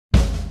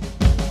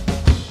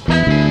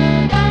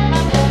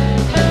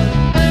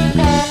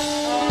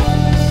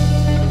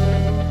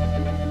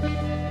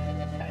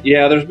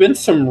Yeah, there's been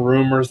some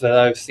rumors that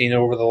I've seen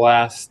over the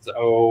last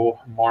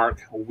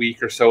Mark, a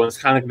week or so, and it's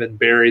kind of been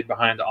buried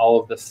behind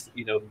all of this,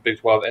 the Big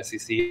 12,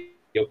 SEC,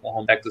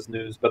 Oklahoma, Texas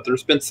news. But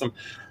there's been some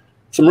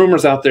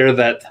rumors out there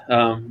that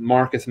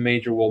Marcus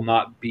Major will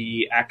not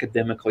be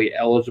academically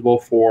eligible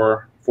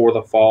for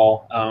the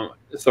fall.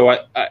 So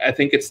I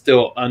think it's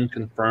still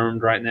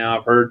unconfirmed right now.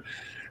 I've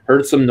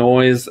heard some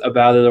noise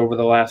about it over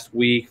the last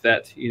week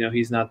that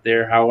he's not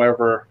there.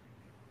 However,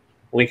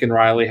 Lincoln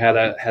Riley had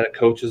a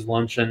coach's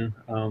luncheon.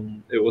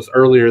 It was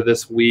earlier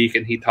this week,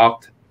 and he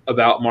talked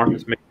about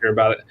Marcus Major,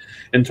 about it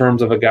in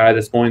terms of a guy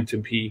that's going to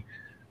be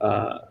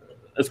a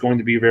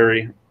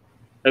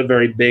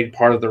very big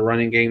part of the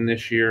running game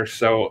this year.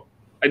 So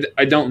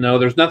I don't know.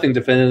 There's nothing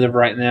definitive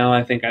right now.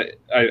 I think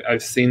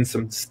I've seen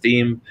some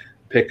steam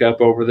pick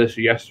up over this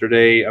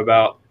yesterday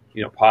about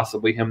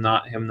possibly him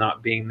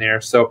not being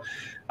there. So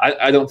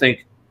I don't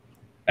think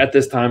at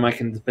this time I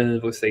can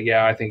definitively say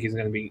I think he's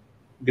going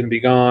to be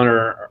gone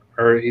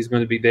or he's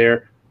going to be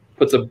there.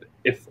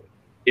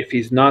 If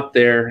he's not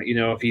there,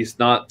 if he's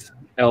not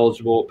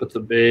eligible, it puts a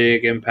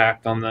big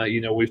impact on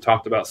the we've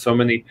talked about so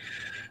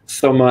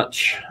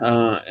much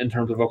in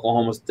terms of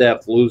Oklahoma's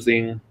depth,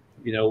 losing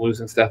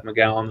Seth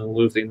McGowan and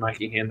losing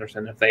Mikey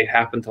Henderson. If they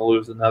happen to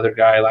lose another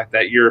guy like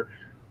that, you're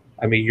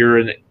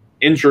an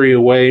injury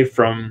away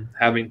from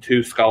having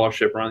two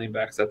scholarship running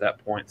backs at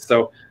that point.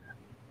 So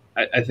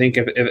I think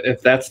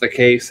if that's the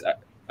case,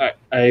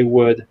 I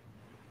would.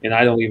 And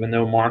I don't even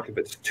know, Mark, if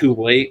it's too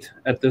late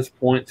at this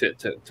point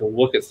to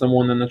look at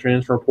someone in the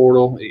transfer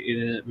portal.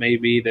 It may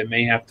be they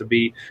may have to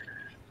be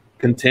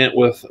content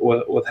with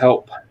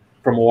help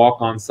from a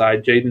walk-on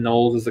side. Jaden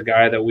Knowles is a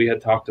guy that we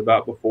had talked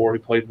about before. He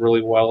played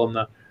really well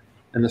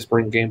in the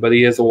spring game, but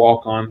he is a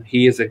walk-on.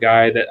 He is a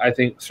guy that I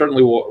think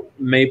certainly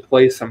may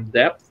play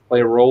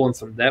a role in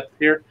some depth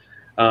here.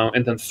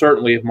 And then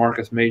certainly if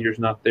Marcus Major's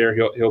not there,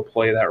 he'll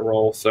play that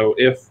role. So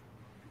if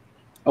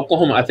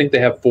Oklahoma, I think they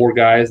have four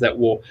guys that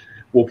will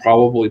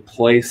probably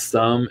play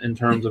some in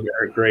terms of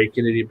Eric Gray,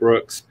 Kennedy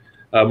Brooks,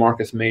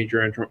 Marcus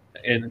Major,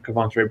 and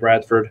Kavontre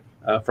Bradford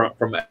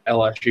from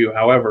LSU.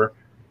 However,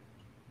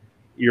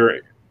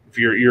 if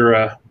you're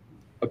a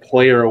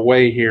player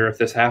away here, if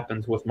this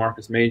happens with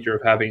Marcus Major,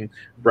 of having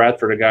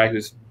Bradford, a guy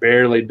who's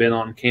barely been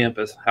on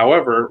campus.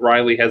 However,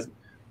 Riley has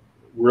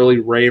really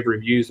rave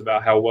reviews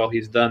about how well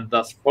he's done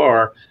thus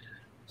far.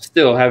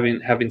 Still,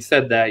 having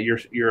said that,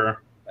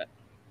 you're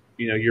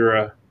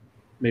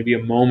maybe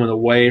a moment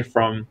away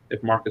from,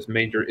 if Marcus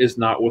Major is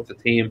not with the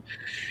team,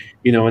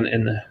 in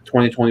the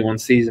 2021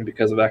 season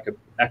because of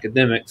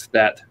academics,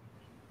 that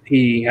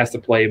he has to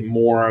play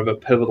more of a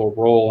pivotal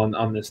role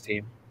on this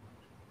team.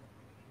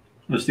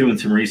 I was doing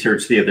some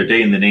research the other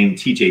day, and the name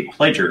TJ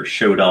Pledger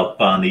showed up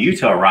on the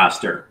Utah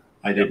roster.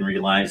 I didn't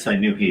realize. I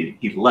knew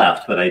he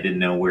left, but I didn't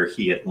know where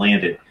he had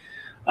landed.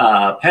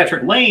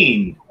 Patrick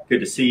Lane, good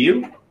to see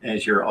you,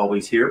 as you're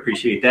always here.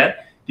 Appreciate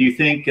that. Do you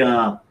think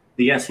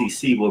the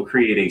SEC will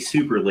create a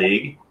super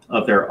league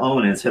of their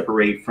own and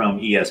separate from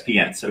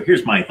ESPN? So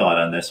here's my thought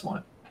on this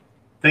one.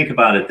 Think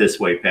about it this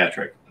way,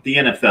 Patrick. The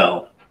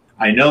NFL,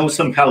 I know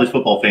some college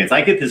football fans,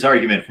 I get this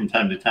argument from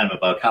time to time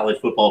about college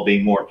football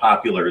being more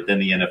popular than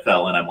the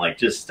NFL, and I'm like,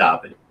 just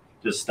stop it.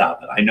 Just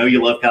stop it. I know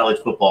you love college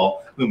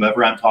football,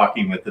 whomever I'm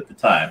talking with at the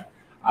time.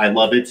 I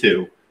love it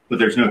too, but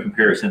there's no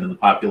comparison in the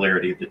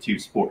popularity of the two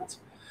sports.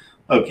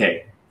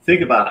 Okay,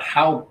 think about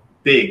how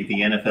big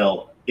the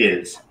NFL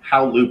is,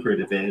 how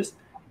lucrative it is.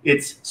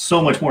 It's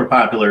so much more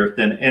popular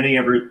than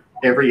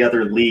every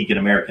other league in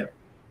America.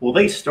 Well,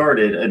 they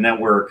started a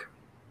network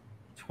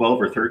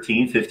 12 or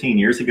 13, 15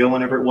 years ago,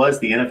 whenever it was,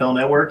 the NFL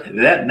Network.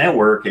 That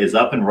network is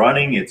up and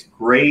running. It's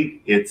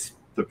great.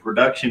 The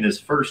production is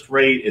first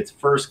rate. It's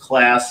first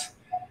class.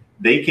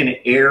 They can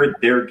air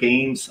their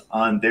games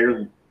on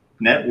their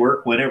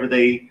network whenever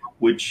they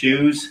would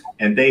choose,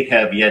 and they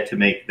have yet to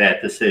make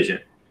that decision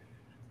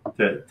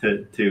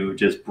to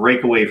just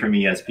break away from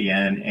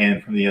ESPN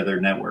and from the other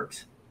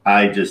networks.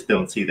 I just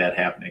don't see that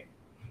happening.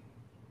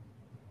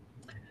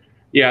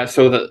 Yeah,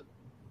 so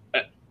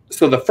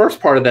the first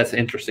part of that's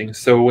interesting.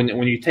 So when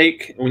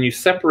you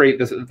separate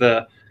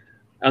the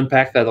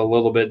unpack that a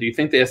little bit, do you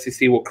think the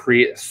SEC will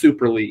create a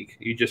super league?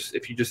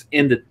 If you just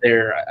end it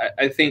there,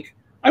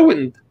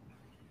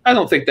 I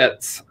don't think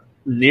that's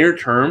near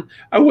term.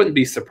 I wouldn't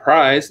be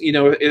surprised,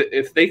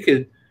 if they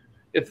could.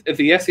 If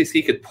the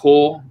SEC could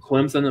pull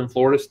Clemson and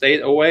Florida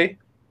State away,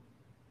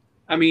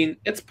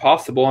 it's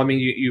possible.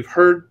 You've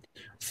heard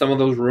some of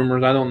those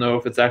rumors. I don't know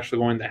if it's actually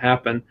going to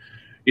happen,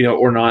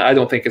 or not. I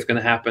don't think it's going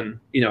to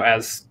happen,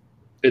 as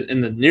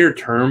in the near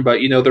term. But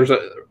there's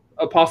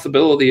a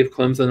possibility of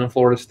Clemson and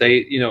Florida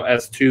State,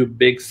 as two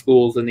big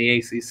schools in the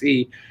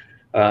ACC.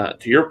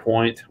 To your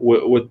point,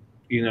 would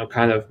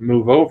kind of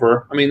move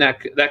over.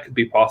 That could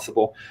be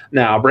possible.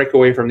 Now, break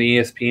away from the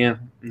ESPN,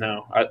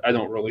 no, I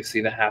don't really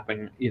see that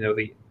happening.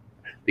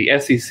 The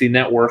SEC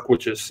network,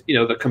 which is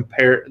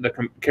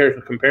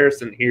the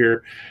comparison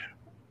here,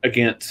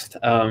 against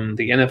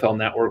the NFL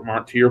Network,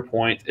 Mark, to your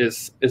point,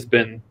 has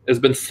been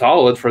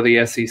solid for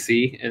the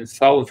SEC and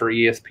solid for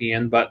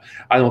ESPN, but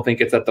I don't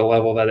think it's at the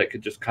level that it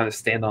could just kind of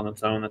stand on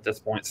its own at this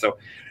point. So,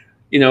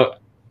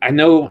 I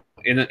know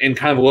in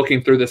kind of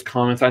looking through this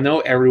comments, I know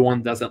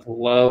everyone doesn't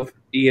love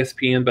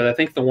ESPN, but I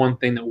think the one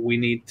thing that we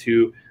need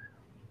to,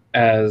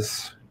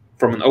 as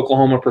from an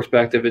Oklahoma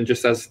perspective and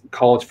just as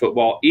college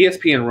football,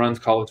 ESPN runs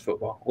college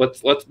football.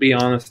 Let's be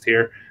honest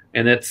here,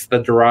 and it's the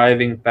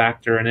driving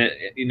factor, and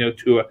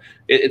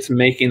it's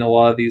making a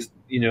lot of these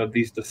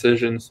these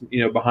decisions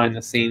behind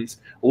the scenes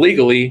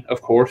legally,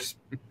 of course,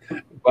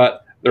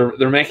 but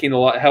they're making a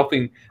lot,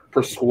 helping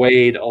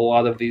persuade a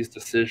lot of these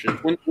decisions.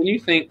 When you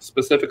think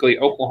specifically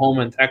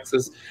Oklahoma and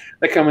Texas,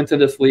 they come into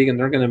this league and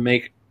they're going to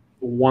make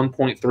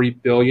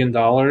 $1.3 billion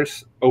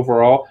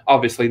overall.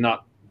 Obviously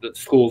not the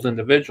schools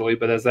individually,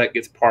 but as that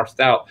gets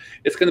parsed out,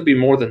 it's going to be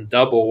more than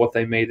double what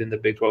they made in the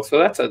Big 12.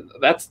 So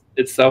that's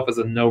itself is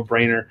a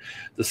no-brainer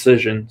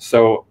decision.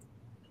 So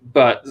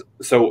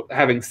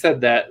having said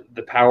that,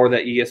 the power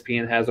that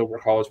ESPN has over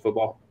college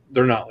football,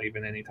 they're not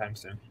leaving anytime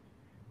soon.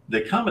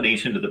 The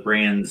combination of the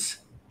brands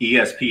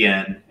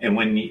ESPN, and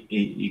when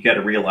you got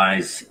to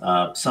realize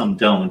some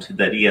don't,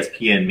 that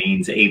ESPN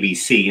means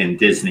ABC and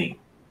Disney.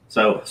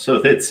 So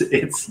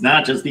it's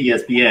not just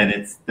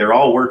ESPN; they're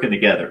all working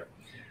together.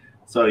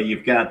 So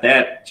you've got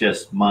that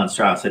just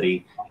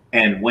monstrosity.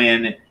 And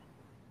when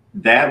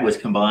that was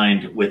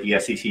combined with the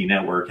SEC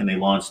network and they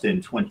launched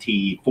in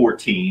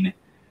 2014,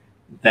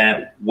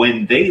 that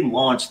when they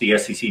launched the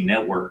SEC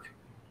network,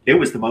 it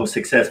was the most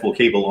successful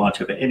cable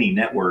launch of any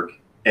network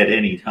at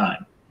any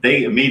time.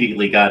 They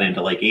immediately got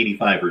into like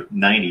 85 or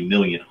 90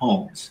 million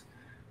homes.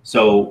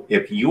 So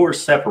if you're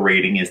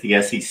separating as the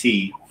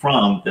SEC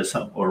from this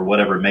or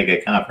whatever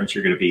mega conference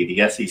you're going to be,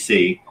 the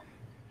SEC,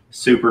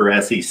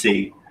 Super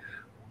SEC,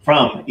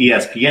 from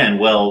ESPN,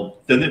 well,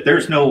 then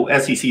there's no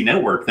SEC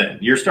network then.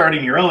 You're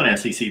starting your own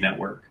SEC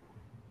network.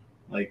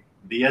 Like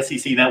the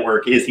SEC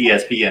network is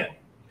ESPN.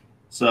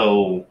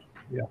 So,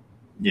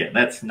 yeah,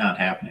 that's not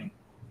happening.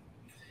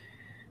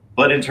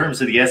 But in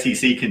terms of the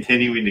SEC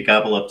continuing to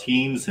gobble up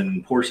teams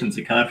and portions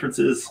of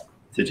conferences,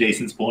 to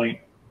Jason's point,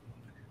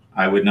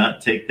 I would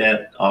not take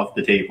that off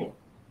the table.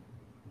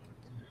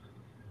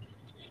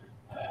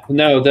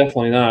 No,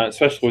 definitely not,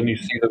 especially when you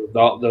see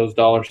those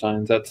dollar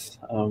signs. That's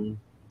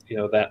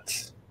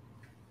that's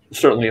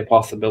certainly a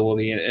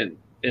possibility.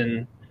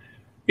 And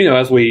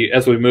as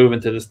we move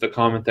into the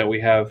comment that we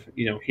have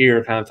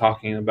here, kind of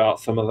talking about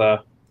some of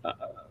the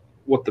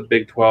what the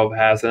Big 12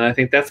 has, and I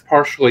think that's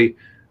partially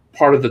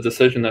part of the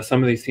decision that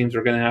some of these teams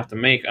are going to have to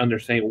make,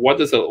 understanding what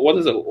does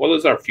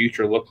our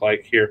future look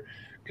like here?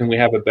 Can we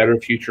have a better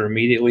future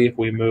immediately if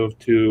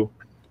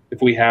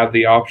we have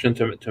the option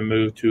to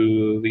move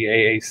to the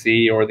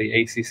AAC or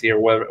the ACC or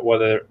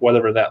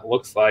whatever that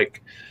looks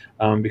like,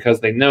 because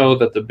they know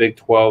that the Big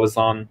 12 is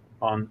on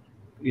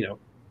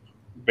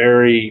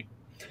very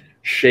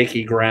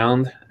shaky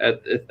ground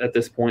at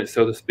this point,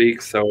 so to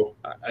speak. So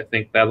I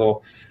think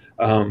that'll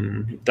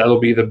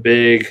be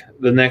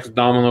the next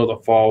domino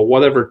to fall.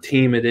 Whatever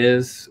team it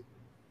is,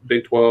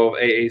 Big 12,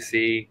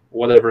 AAC,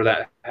 whatever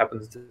that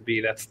happens to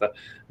be, that's the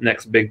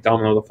next big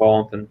domino to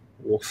fall, and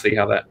we'll see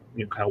how that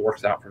kind of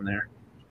works out from there.